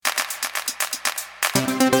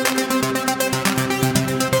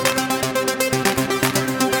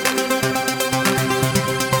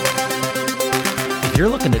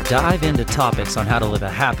looking to dive into topics on how to live a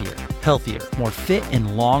happier, healthier, more fit,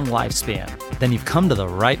 and long lifespan, then you've come to the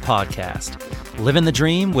right podcast. Living the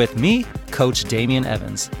Dream with me, Coach Damian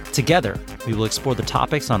Evans. Together, we will explore the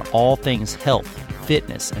topics on all things health,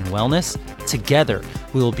 fitness, and wellness. Together,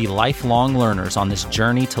 we will be lifelong learners on this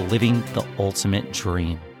journey to living the ultimate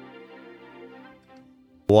dream.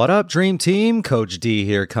 What up, Dream Team? Coach D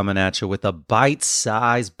here coming at you with a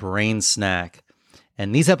bite-sized brain snack.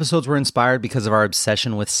 And these episodes were inspired because of our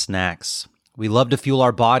obsession with snacks. We love to fuel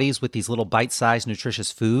our bodies with these little bite-sized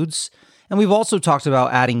nutritious foods. And we've also talked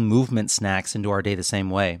about adding movement snacks into our day the same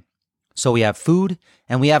way. So we have food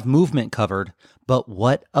and we have movement covered, but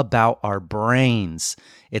what about our brains?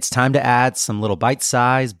 It's time to add some little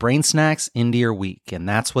bite-sized brain snacks into your week, and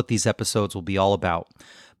that's what these episodes will be all about.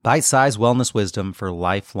 Bite-sized wellness wisdom for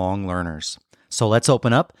lifelong learners. So let's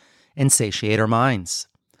open up and satiate our minds.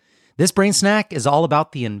 This brain snack is all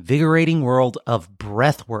about the invigorating world of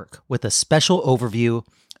breathwork with a special overview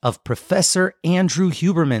of Professor Andrew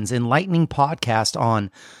Huberman's enlightening podcast on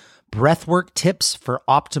breathwork tips for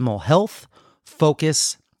optimal health,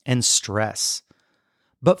 focus, and stress.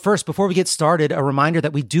 But first, before we get started, a reminder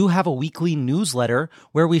that we do have a weekly newsletter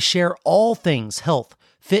where we share all things health,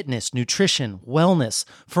 fitness, nutrition, wellness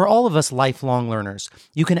for all of us lifelong learners.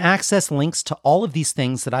 You can access links to all of these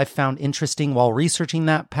things that I've found interesting while researching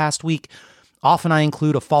that past week. Often I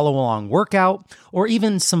include a follow-along workout or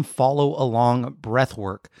even some follow-along breath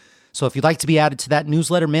work. So if you'd like to be added to that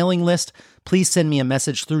newsletter mailing list, please send me a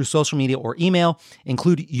message through social media or email.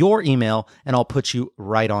 Include your email and I'll put you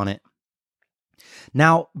right on it.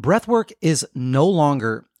 Now, breathwork is no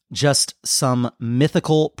longer just some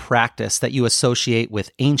mythical practice that you associate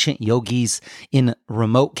with ancient yogis in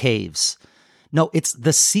remote caves. No, it's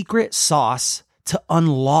the secret sauce to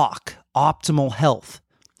unlock optimal health,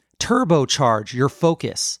 turbocharge your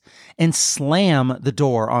focus, and slam the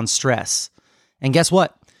door on stress. And guess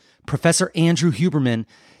what? Professor Andrew Huberman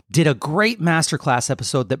did a great masterclass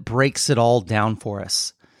episode that breaks it all down for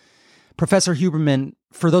us. Professor Huberman,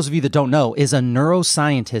 for those of you that don't know, is a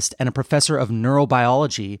neuroscientist and a professor of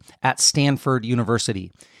neurobiology at Stanford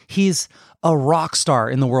University. He's a rock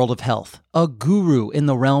star in the world of health, a guru in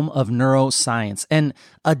the realm of neuroscience, and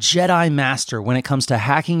a Jedi master when it comes to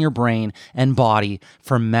hacking your brain and body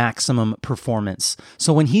for maximum performance.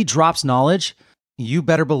 So when he drops knowledge, you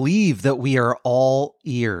better believe that we are all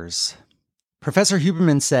ears. Professor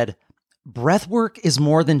Huberman said, breathwork is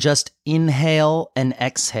more than just inhale and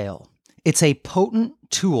exhale. It's a potent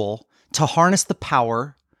tool to harness the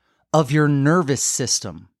power of your nervous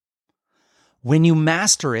system. When you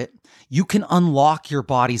master it, you can unlock your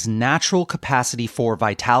body's natural capacity for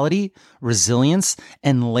vitality, resilience,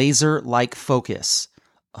 and laser-like focus.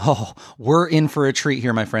 Oh, we're in for a treat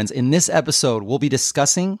here, my friends. In this episode, we'll be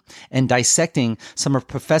discussing and dissecting some of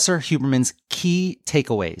Professor Huberman's key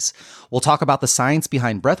takeaways. We'll talk about the science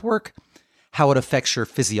behind breathwork, how it affects your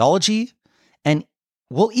physiology, and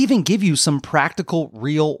we'll even give you some practical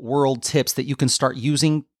real-world tips that you can start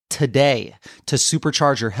using today to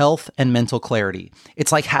supercharge your health and mental clarity.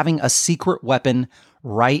 It's like having a secret weapon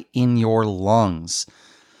right in your lungs.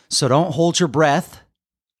 So don't hold your breath.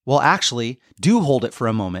 Well, actually, do hold it for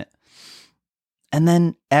a moment. And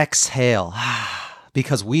then exhale,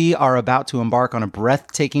 because we are about to embark on a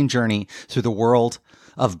breathtaking journey through the world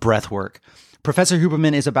of breathwork. Professor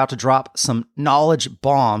Huberman is about to drop some knowledge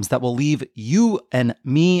bombs that will leave you and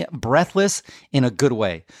me breathless in a good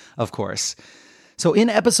way, of course. So in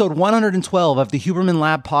episode 112 of the Huberman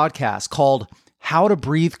Lab podcast called How to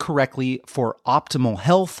Breathe Correctly for Optimal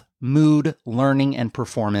Health, Mood, Learning, and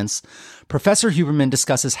Performance, Professor Huberman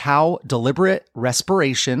discusses how deliberate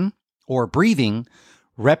respiration or breathing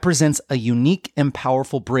represents a unique and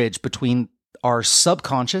powerful bridge between our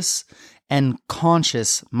subconscious and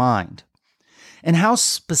conscious mind, and how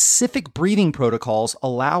specific breathing protocols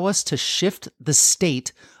allow us to shift the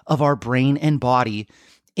state of our brain and body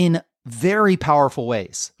in very powerful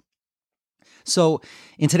ways. So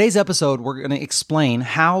in today's episode, we're going to explain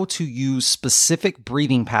how to use specific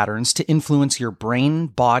breathing patterns to influence your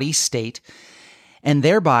brain-body state and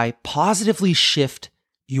thereby positively shift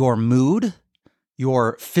your mood,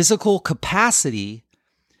 your physical capacity,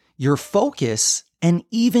 your focus, and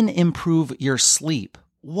even improve your sleep.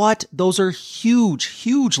 What? Those are huge,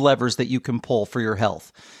 huge levers that you can pull for your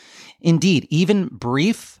health. Indeed, even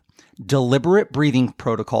brief, deliberate breathing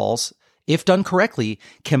protocols, if done correctly,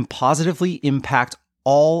 can positively impact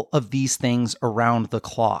all of these things around the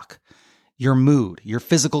clock. Your mood, your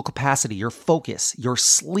physical capacity, your focus, your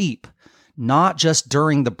sleep, not just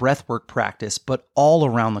during the breathwork practice, but all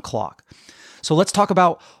around the clock. So let's talk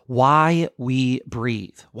about why we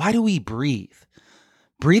breathe. Why do we breathe?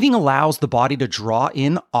 Breathing allows the body to draw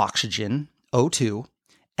in oxygen, O2,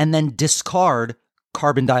 and then discard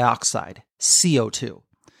carbon dioxide, CO2.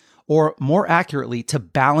 Or more accurately, to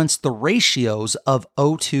balance the ratios of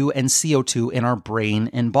O2 and CO2 in our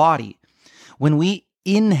brain and body. When we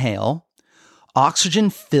inhale,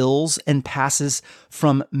 oxygen fills and passes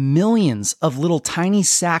from millions of little tiny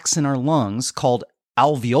sacs in our lungs called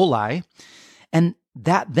alveoli, and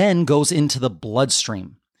that then goes into the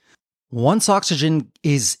bloodstream. Once oxygen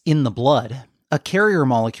is in the blood, a carrier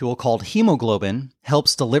molecule called hemoglobin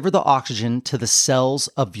helps deliver the oxygen to the cells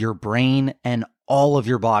of your brain and all of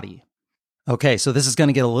your body. Okay, so this is going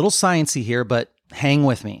to get a little sciencey here, but hang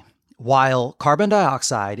with me. While carbon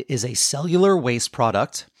dioxide is a cellular waste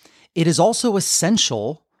product, it is also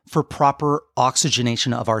essential for proper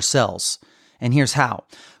oxygenation of our cells. And here's how.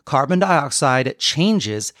 Carbon dioxide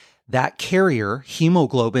changes that carrier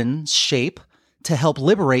hemoglobin's shape to help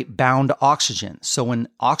liberate bound oxygen. So when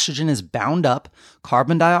oxygen is bound up,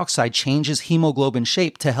 carbon dioxide changes hemoglobin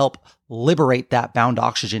shape to help liberate that bound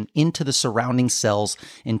oxygen into the surrounding cells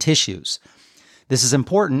and tissues. This is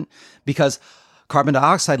important because carbon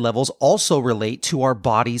dioxide levels also relate to our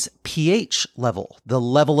body's pH level, the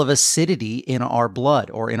level of acidity in our blood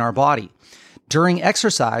or in our body. During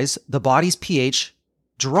exercise, the body's pH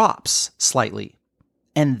drops slightly,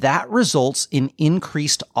 and that results in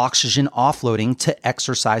increased oxygen offloading to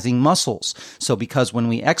exercising muscles. So because when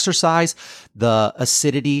we exercise, the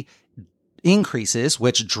acidity increases,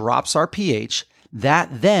 which drops our pH, that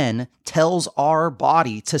then tells our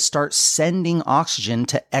body to start sending oxygen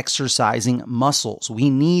to exercising muscles. We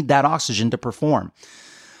need that oxygen to perform.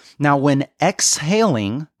 Now, when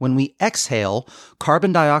we exhale,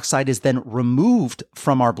 carbon dioxide is then removed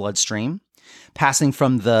from our bloodstream, passing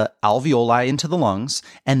from the alveoli into the lungs,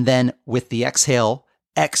 and then with the exhale,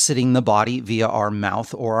 exiting the body via our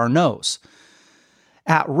mouth or our nose.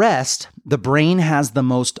 At rest, the brain has the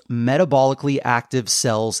most metabolically active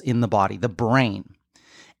cells in the body, the brain,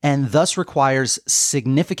 and thus requires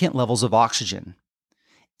significant levels of oxygen.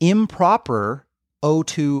 Improper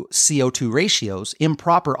O2-CO2 ratios,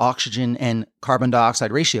 improper oxygen and carbon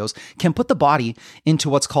dioxide ratios can put the body into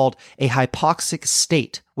what's called a hypoxic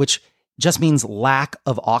state, which just means lack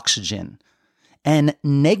of oxygen, and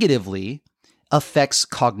negatively affects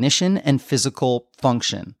cognition and physical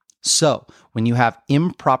function. So when you have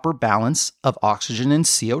improper balance of oxygen and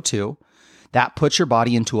CO2, that puts your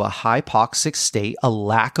body into a hypoxic state, a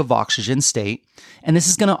lack of oxygen state, and this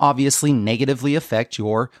is going to obviously negatively affect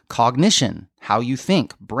your cognition, how you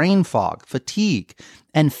think, brain fog, fatigue,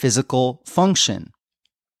 and physical function.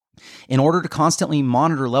 In order to constantly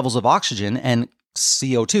monitor levels of oxygen and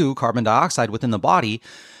CO2, carbon dioxide within the body,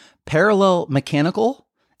 parallel mechanical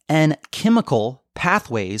and chemical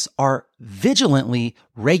pathways are vigilantly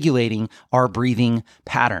regulating our breathing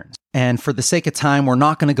patterns. And for the sake of time, we're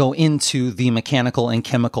not going to go into the mechanical and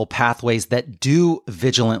chemical pathways that do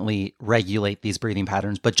vigilantly regulate these breathing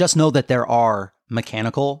patterns, but just know that there are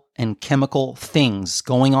mechanical and chemical things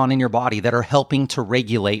going on in your body that are helping to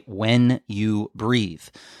regulate when you breathe.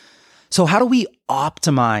 So how do we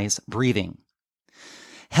optimize breathing?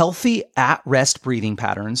 Healthy at-rest breathing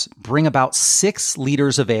patterns bring about 6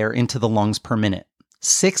 liters of air into the lungs per minute.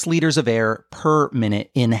 6 liters of air per minute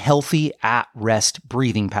in healthy at-rest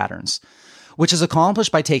breathing patterns, which is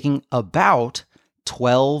accomplished by taking about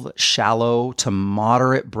 12 shallow to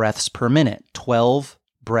moderate breaths per minute, 12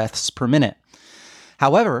 breaths per minute.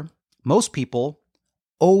 However, most people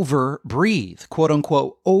overbreathe, quote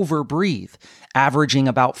unquote, overbreathe, averaging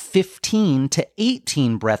about 15 to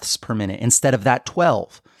 18 breaths per minute instead of that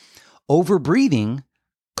 12. Overbreathing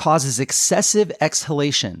causes excessive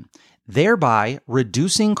exhalation, thereby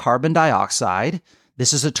reducing carbon dioxide.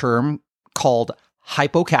 This is a term called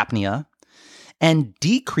hypocapnia, and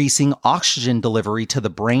decreasing oxygen delivery to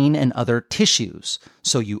the brain and other tissues.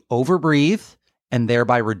 So you overbreathe and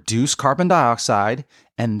thereby reduce carbon dioxide,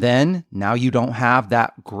 and then now you don't have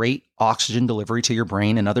that great oxygen delivery to your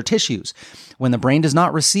brain and other tissues. When the brain does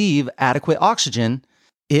not receive adequate oxygen,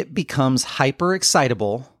 it becomes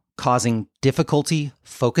hyperexcitable, causing difficulty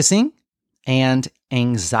focusing and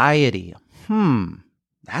anxiety.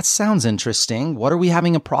 That sounds interesting. What are we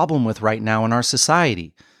having a problem with right now in our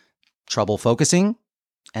society? Trouble focusing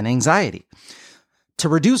and anxiety. To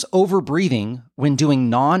reduce overbreathing when doing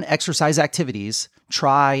non-exercise activities,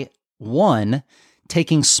 try 1,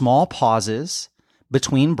 taking small pauses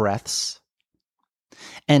between breaths,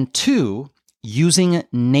 and 2, using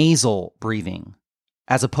nasal breathing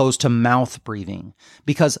as opposed to mouth breathing,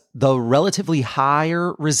 because the relatively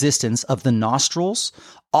higher resistance of the nostrils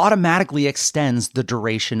automatically extends the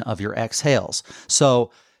duration of your exhales.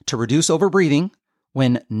 So to reduce overbreathing,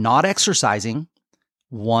 When not exercising,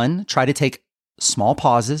 1, try to take small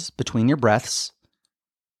pauses between your breaths,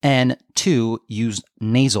 and 2, use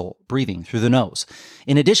nasal breathing through the nose.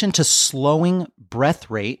 In addition to slowing breath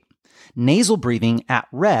rate, nasal breathing at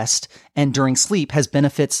rest and during sleep has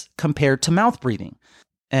benefits compared to mouth breathing.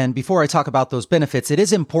 And before I talk about those benefits, it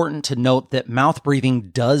is important to note that mouth breathing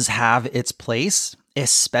does have its place,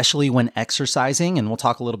 especially when exercising, and we'll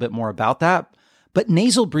talk a little bit more about that. But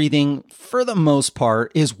nasal breathing, for the most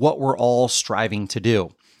part, is what we're all striving to do.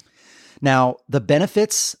 Now, the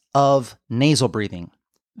benefits of nasal breathing.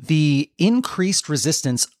 The increased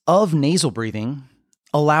resistance of nasal breathing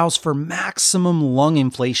allows for maximum lung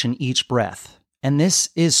inflation each breath, and this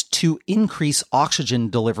is to increase oxygen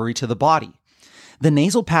delivery to the body. The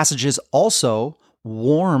nasal passages also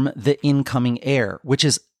warm the incoming air, which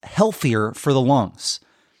is healthier for the lungs.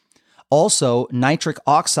 Also, nitric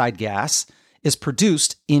oxide gas is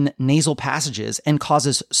produced in nasal passages and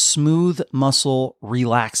causes smooth muscle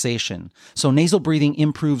relaxation. So nasal breathing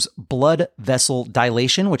improves blood vessel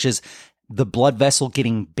dilation, which is the blood vessel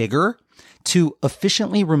getting bigger, to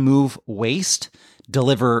efficiently remove waste,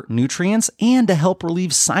 deliver nutrients, and to help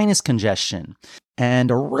relieve sinus congestion.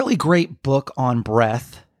 And a really great book on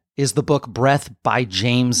breath is the book Breath by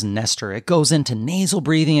James Nestor. It goes into nasal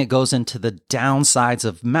breathing. It goes into the downsides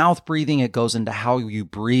of mouth breathing. It goes into how you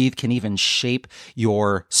breathe can even shape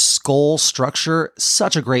your skull structure.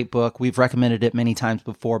 Such a great book. We've recommended it many times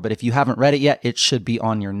before, but if you haven't read it yet, it should be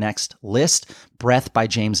on your next list. Breath by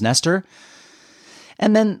James Nestor.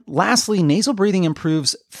 And then lastly, nasal breathing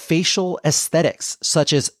improves facial aesthetics,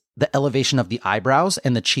 such as the elevation of the eyebrows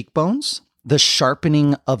and the cheekbones, the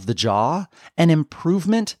sharpening of the jaw, and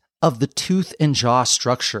improvement of the tooth and jaw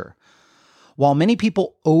structure. While many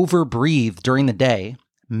people overbreathe during the day,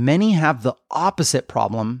 many have the opposite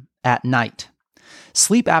problem at night.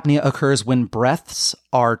 Sleep apnea occurs when breaths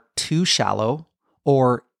are too shallow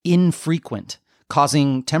or infrequent,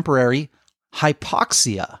 causing temporary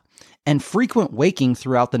hypoxia and frequent waking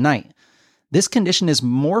throughout the night. This condition is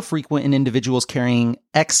more frequent in individuals carrying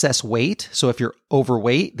excess weight. So if you're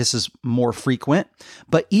overweight, this is more frequent.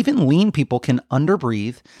 But even lean people can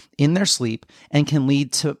underbreathe in their sleep and can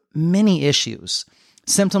lead to many issues.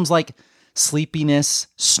 Symptoms like sleepiness,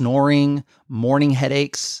 snoring, morning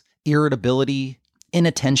headaches, irritability,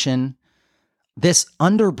 inattention. This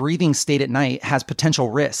underbreathing state at night has potential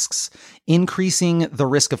risks, increasing the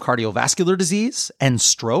risk of cardiovascular disease and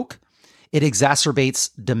stroke. It exacerbates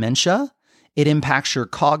dementia. It impacts your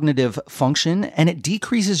cognitive function, and it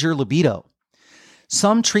decreases your libido.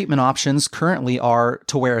 Some treatment options currently are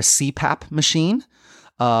to wear a CPAP machine,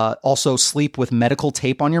 also sleep with medical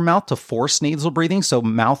tape on your mouth to force nasal breathing, so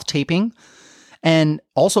mouth taping, and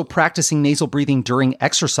also practicing nasal breathing during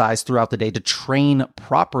exercise throughout the day to train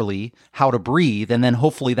properly how to breathe, and then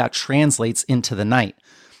hopefully that translates into the night.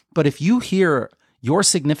 But if you hear your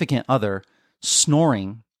significant other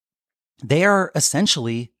snoring, they are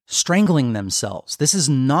essentially strangling themselves. This is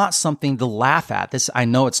not something to laugh at. I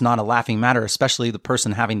know it's not a laughing matter, especially the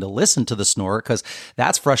person having to listen to the snore, because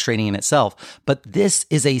that's frustrating in itself. But this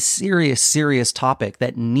is a serious, serious topic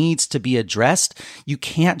that needs to be addressed. You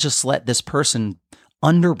can't just let this person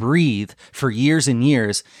underbreathe for years and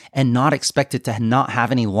years and not expect it to not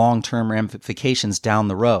have any long-term ramifications down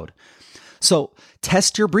the road. So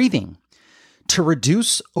test your breathing. To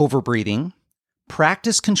reduce overbreathing,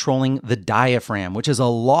 practice controlling the diaphragm, which is a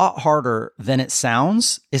lot harder than it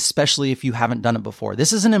sounds, especially if you haven't done it before.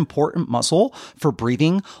 This is an important muscle for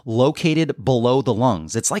breathing located below the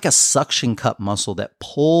lungs. It's like a suction cup muscle that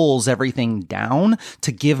pulls everything down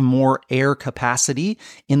to give more air capacity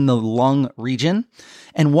in the lung region.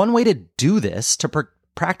 And one way to do this, to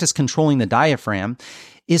practice controlling the diaphragm,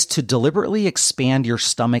 is to deliberately expand your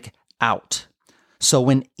stomach out. So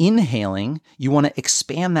when inhaling, you want to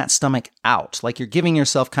expand that stomach out, like you're giving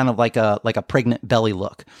yourself kind of like a pregnant belly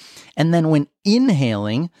look. And then when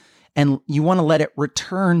inhaling, and you want to let it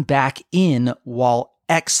return back in while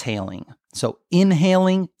exhaling. So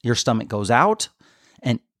inhaling, your stomach goes out,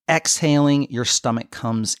 and exhaling, your stomach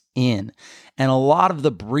comes in. And a lot of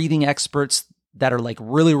the breathing experts that are like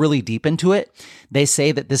really, really deep into it, they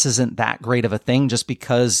say that this isn't that great of a thing just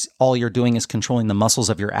because all you're doing is controlling the muscles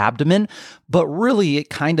of your abdomen. But really, it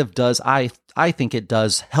kind of does, I think it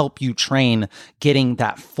does help you train getting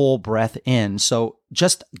that full breath in. So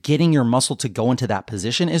just getting your muscle to go into that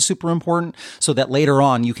position is super important so that later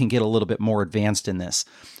on you can get a little bit more advanced in this.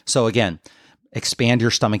 So again, expand your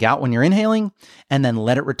stomach out when you're inhaling and then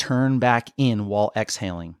let it return back in while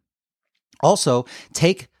exhaling. Also,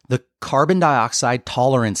 take the carbon dioxide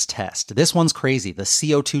tolerance test. This one's crazy, the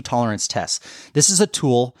CO2 tolerance test. This is a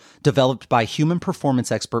tool developed by human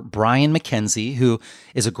performance expert Brian McKenzie, who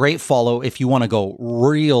is a great follow if you want to go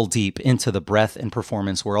real deep into the breath and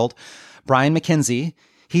performance world. Brian McKenzie,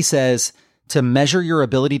 he says, to measure your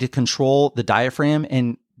ability to control the diaphragm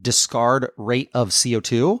and discard rate of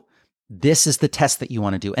CO2, this is the test that you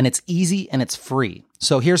want to do. And it's easy and it's free.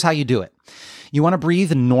 So here's how you do it. You want to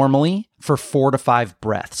breathe normally for 4 to 5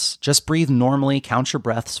 breaths. Just breathe normally, count your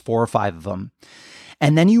breaths, 4 or 5 of them.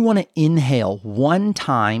 And then you want to inhale one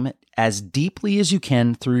time as deeply as you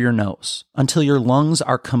can through your nose until your lungs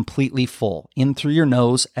are completely full. In through your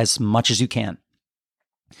nose as much as you can.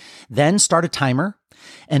 Then start a timer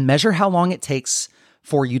and measure how long it takes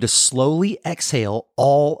for you to slowly exhale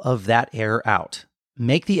all of that air out.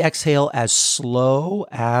 Make the exhale as slow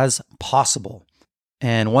as possible.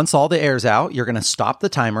 And once all the air's out, you're going to stop the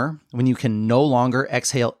timer when you can no longer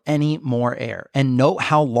exhale any more air. And note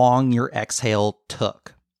how long your exhale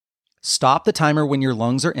took. Stop the timer when your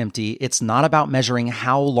lungs are empty. It's not about measuring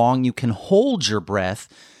how long you can hold your breath,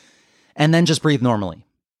 and then just breathe normally.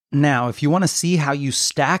 Now, if you want to see how you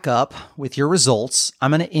stack up with your results,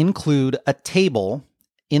 I'm going to include a table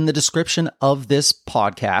in the description of this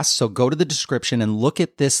podcast. So go to the description and look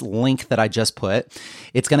at this link that I just put.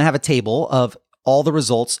 It's going to have a table of all the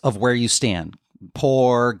results of where you stand.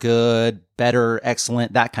 Poor, good, better,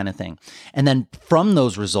 excellent, that kind of thing. And then from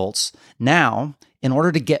those results, now, in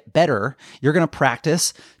order to get better, you're going to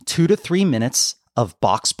practice 2 to 3 minutes of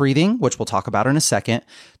box breathing, which we'll talk about in a second.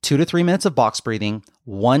 2 to 3 minutes of box breathing,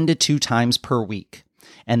 1 to 2 times per week.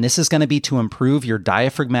 And this is going to be to improve your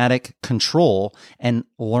diaphragmatic control and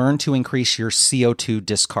learn to increase your CO2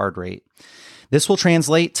 discard rate. This will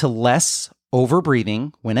translate to less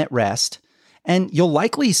overbreathing when at rest, and you'll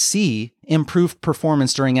likely see improved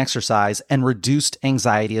performance during exercise and reduced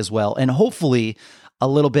anxiety as well, and hopefully a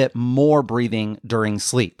little bit more breathing during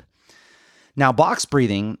sleep. Now, box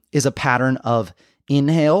breathing is a pattern of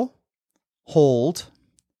inhale, hold,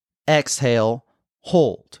 exhale,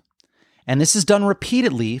 hold. And this is done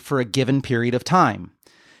repeatedly for a given period of time.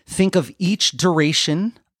 Think of each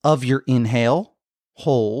duration of your inhale,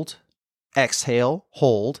 hold, exhale,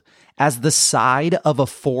 hold as the side of a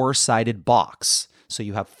 4-sided box. So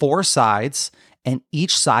you have 4 sides, and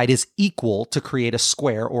each side is equal to create a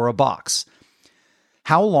square or a box.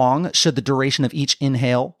 How long should the duration of each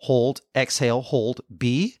inhale, hold, exhale, hold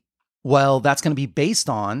be? Well, that's going to be based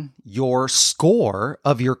on your score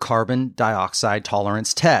of your carbon dioxide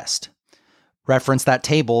tolerance test. Reference that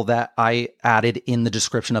table that I added in the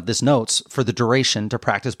description of this notes for the duration to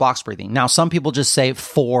practice box breathing. Now, some people just say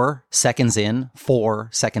 4 seconds in, 4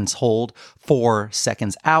 seconds hold, 4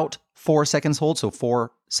 seconds out, 4 seconds hold, so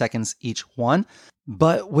 4 seconds each one.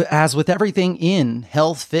 But as with everything in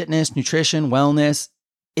health, fitness, nutrition, wellness,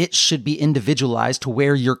 it should be individualized to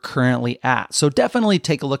where you're currently at. So definitely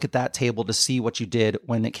take a look at that table to see what you did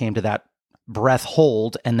when it came to that breath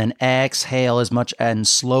hold, and then exhale as much and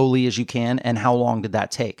slowly as you can, and how long did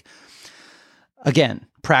that take? Again,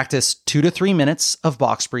 practice 2 to 3 minutes of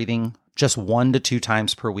box breathing, just 1 to 2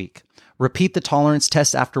 times per week. Repeat the tolerance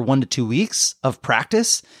test after 1 to 2 weeks of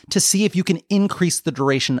practice to see if you can increase the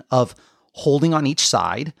duration of holding on each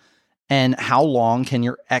side and how long can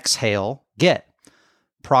your exhale get.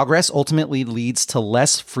 Progress ultimately leads to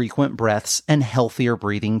less frequent breaths and healthier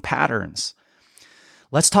breathing patterns.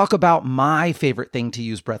 Let's talk about my favorite thing to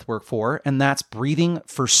use breathwork for, and that's breathing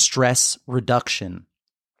for stress reduction.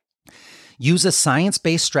 Use a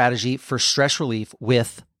science-based strategy for stress relief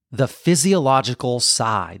with the physiological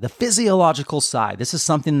sigh. The physiological sigh. This is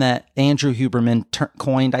something that Andrew Huberman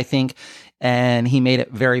coined, I think, and he made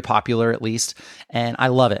it very popular at least, and I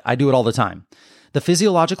love it. I do it all the time. The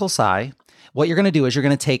physiological sigh, what you're going to do is you're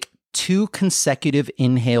going to take 2 consecutive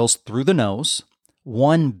inhales through the nose,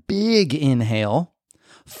 1 big inhale,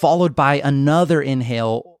 followed by another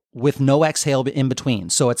inhale with no exhale in between.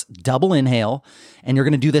 So it's double inhale, and you're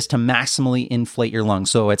going to do this to maximally inflate your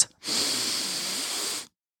lungs. So it's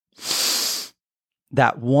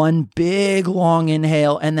that 1 big long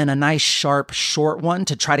inhale and then a nice sharp short one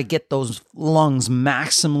to try to get those lungs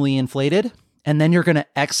maximally inflated. And then you're going to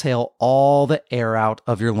exhale all the air out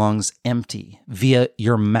of your lungs empty via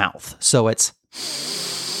your mouth. So it's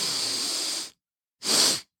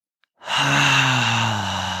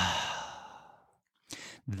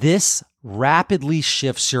this rapidly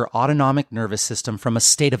shifts your autonomic nervous system from a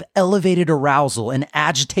state of elevated arousal and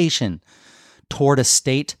agitation toward a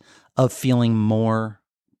state of feeling more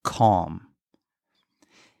calm.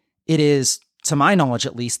 It is, to my knowledge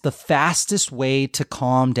at least, the fastest way to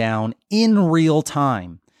calm down in real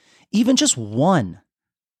time. Even just 1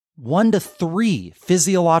 1 to 3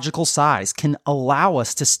 physiological sighs can allow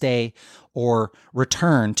us to stay or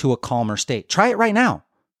return to a calmer state. Try it right now.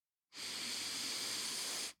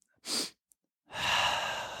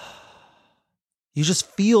 You just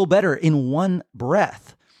feel better in one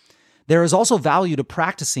breath. There is also value to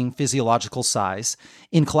practicing physiological sighs.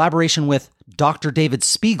 In collaboration with Dr. David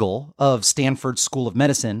Spiegel of Stanford School of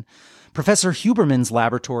Medicine, Professor Huberman's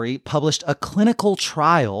laboratory published a clinical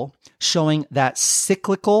trial showing that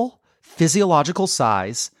cyclical physiological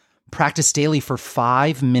sighs practiced daily for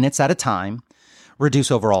 5 minutes at a time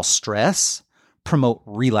reduce overall stress, promote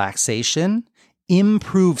relaxation,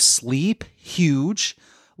 improve sleep, huge,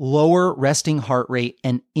 lower resting heart rate,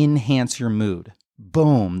 and enhance your mood.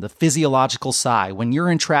 Boom, the physiological sigh. When you're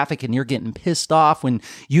in traffic and you're getting pissed off, when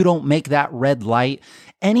you don't make that red light,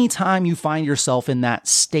 anytime you find yourself in that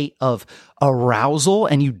state of arousal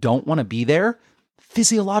and you don't want to be there,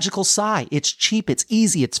 physiological sigh. It's cheap, it's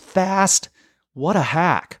easy, it's fast. What a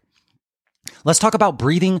hack. Let's talk about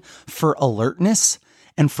breathing for alertness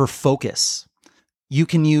and for focus. You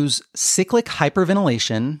can use cyclic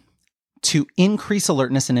hyperventilation to increase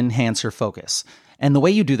alertness and enhance your focus. And the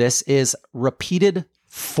way you do this is repeated,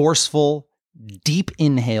 forceful, deep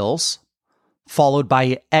inhales followed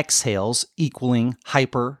by exhales equaling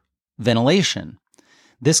hyperventilation.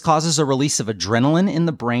 This causes a release of adrenaline in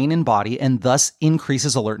the brain and body and thus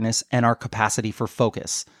increases alertness and our capacity for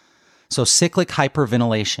focus. So cyclic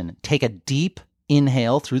hyperventilation, take a deep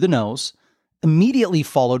inhale through the nose, immediately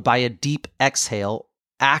followed by a deep exhale,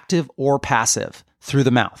 active or passive, through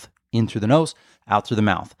the mouth. In through the nose, out through the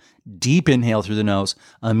mouth. Deep inhale through the nose,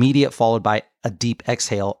 immediate followed by a deep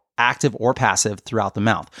exhale, active or passive, throughout the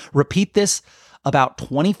mouth. Repeat this about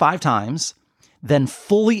 25 times, then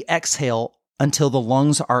fully exhale until the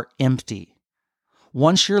lungs are empty.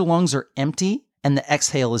 Once your lungs are empty and the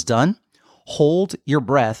exhale is done, hold your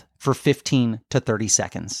breath for 15 to 30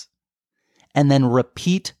 seconds. And then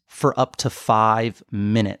repeat for up to 5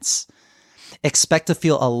 minutes. Expect to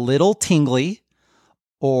feel a little tingly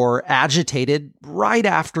or agitated right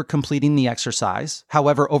after completing the exercise.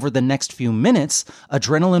 However, over the next few minutes,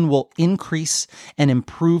 adrenaline will increase and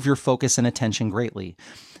improve your focus and attention greatly.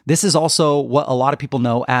 This is also what a lot of people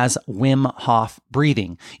know as Wim Hof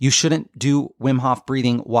breathing. You shouldn't do Wim Hof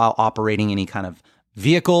breathing while operating any kind of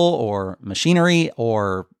vehicle or machinery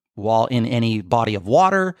or while in any body of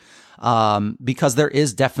water, because there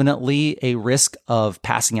is definitely a risk of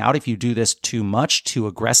passing out if you do this too much, too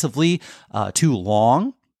aggressively, too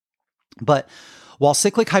long. But while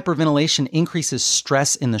cyclic hyperventilation increases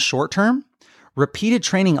stress in the short term, repeated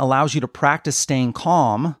training allows you to practice staying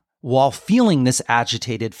calm while feeling this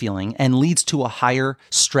agitated feeling and leads to a higher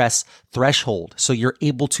stress threshold. So you're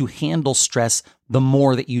able to handle stress the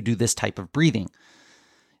more that you do this type of breathing.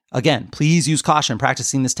 Again, please use caution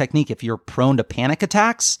practicing this technique if you're prone to panic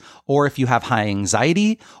attacks, or if you have high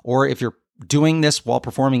anxiety, or if you're doing this while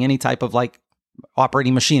performing any type of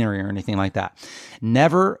operating machinery or anything like that.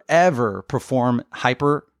 Never, ever perform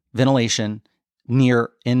hyperventilation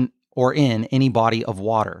near in any body of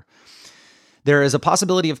water. There is a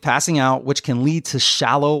possibility of passing out, which can lead to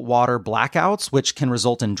shallow water blackouts, which can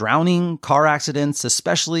result in drowning, car accidents,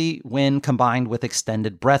 especially when combined with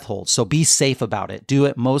extended breath holds. So be safe about it. Do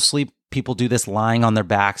it. Mostly people do this lying on their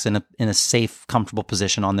backs in a safe, comfortable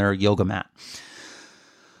position on their yoga mat.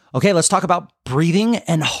 Okay, let's talk about breathing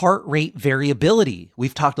and heart rate variability.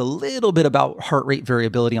 We've talked a little bit about heart rate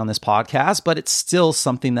variability on this podcast, but it's still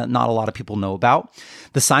something that not a lot of people know about.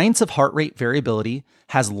 The science of heart rate variability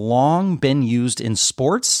has long been used in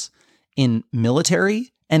sports, in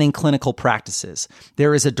military, and in clinical practices.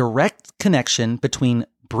 There is a direct connection between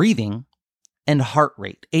breathing and heart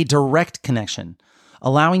rate, a direct connection,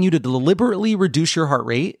 allowing you to deliberately reduce your heart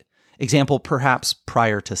rate. Example, perhaps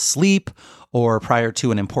prior to sleep or prior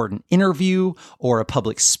to an important interview or a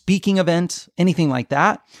public speaking event, anything like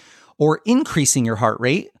that, or increasing your heart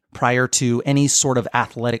rate prior to any sort of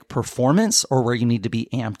athletic performance or where you need to be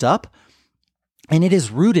amped up. And it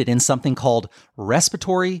is rooted in something called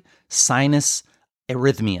respiratory sinus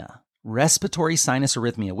arrhythmia. Respiratory sinus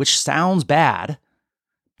arrhythmia, which sounds bad,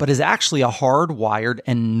 but is actually a hardwired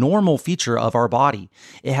and normal feature of our body.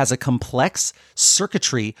 It has a complex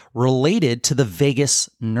circuitry related to the vagus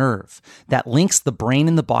nerve that links the brain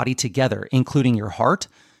and the body together, including your heart,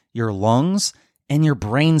 your lungs, and your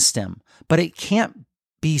brainstem. But it can't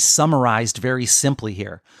be summarized very simply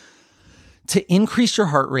here. To increase your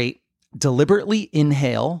heart rate, deliberately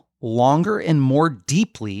inhale longer and more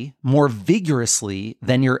deeply, more vigorously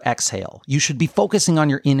than your exhale. You should be focusing on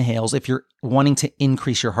your inhales if you're wanting to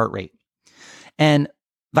increase your heart rate. And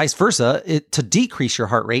Vice versa, to decrease your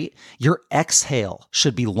heart rate, your exhale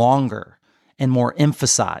should be longer and more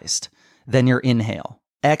emphasized than your inhale.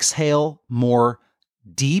 Exhale more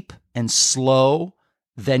deep and slow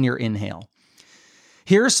than your inhale.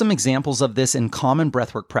 Here are some examples of this in common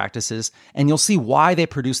breathwork practices, and you'll see why they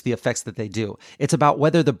produce the effects that they do. It's about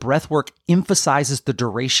whether the breathwork emphasizes the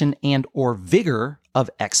duration and or vigor of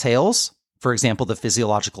exhales, for example, the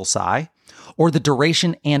physiological sigh, or the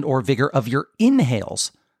duration and or vigor of your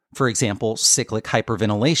inhales, for example, cyclic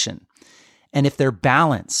hyperventilation. And if they're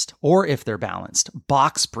balanced,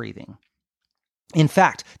 box breathing. In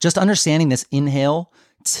fact, just understanding this inhale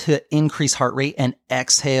to increase heart rate and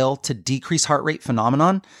exhale to decrease heart rate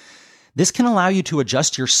phenomenon, this can allow you to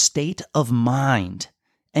adjust your state of mind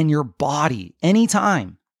and your body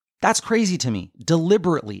anytime. That's crazy to me.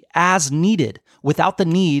 Deliberately, as needed, without the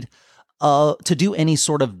need to do any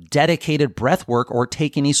sort of dedicated breath work or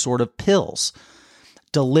take any sort of pills.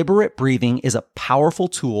 Deliberate breathing is a powerful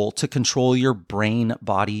tool to control your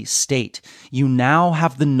brain-body state. You now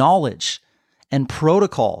have the knowledge and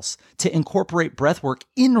protocols to incorporate breathwork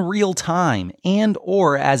in real time and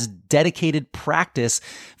or as dedicated practice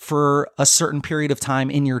for a certain period of time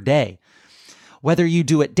in your day. Whether you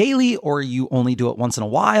do it daily or you only do it once in a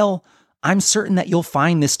while, I'm certain that you'll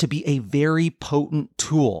find this to be a very potent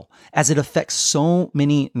tool as it affects so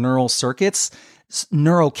many neural circuits,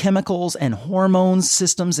 neurochemicals and hormones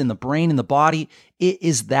systems in the brain and the body. It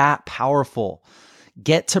is that powerful.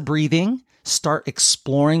 Get to breathing, start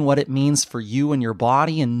exploring what it means for you and your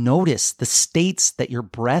body, and notice the states that your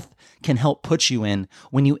breath can help put you in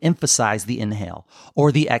when you emphasize the inhale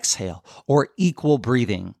or the exhale or equal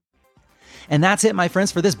breathing. And that's it, my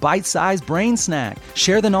friends, for this bite-sized brain snack.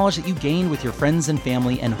 Share the knowledge that you gained with your friends and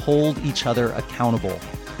family and hold each other accountable.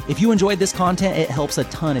 If you enjoyed this content, it helps a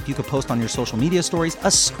ton if you could post on your social media stories a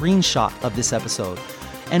screenshot of this episode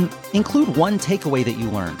and include one takeaway that you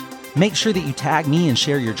learned. Make sure that you tag me and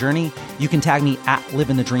share your journey. You can tag me at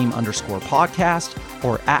livingthedream_podcast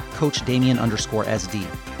or at coachdamian_SD.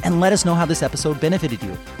 And let us know how this episode benefited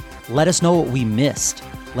you. Let us know what we missed.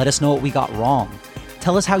 Let us know what we got wrong.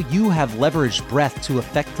 Tell us how you have leveraged breath to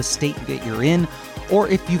affect the state that you're in, or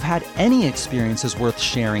if you've had any experiences worth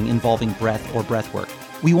sharing involving breath or breath work.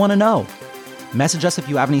 We want to know. Message us if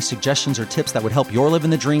you have any suggestions or tips that would help your Living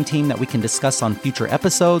the Dream team that we can discuss on future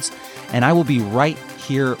episodes. And I will be right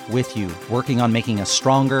here with you, working on making us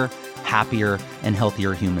stronger, happier, and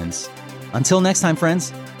healthier humans. Until next time,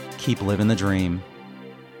 friends, keep living the dream.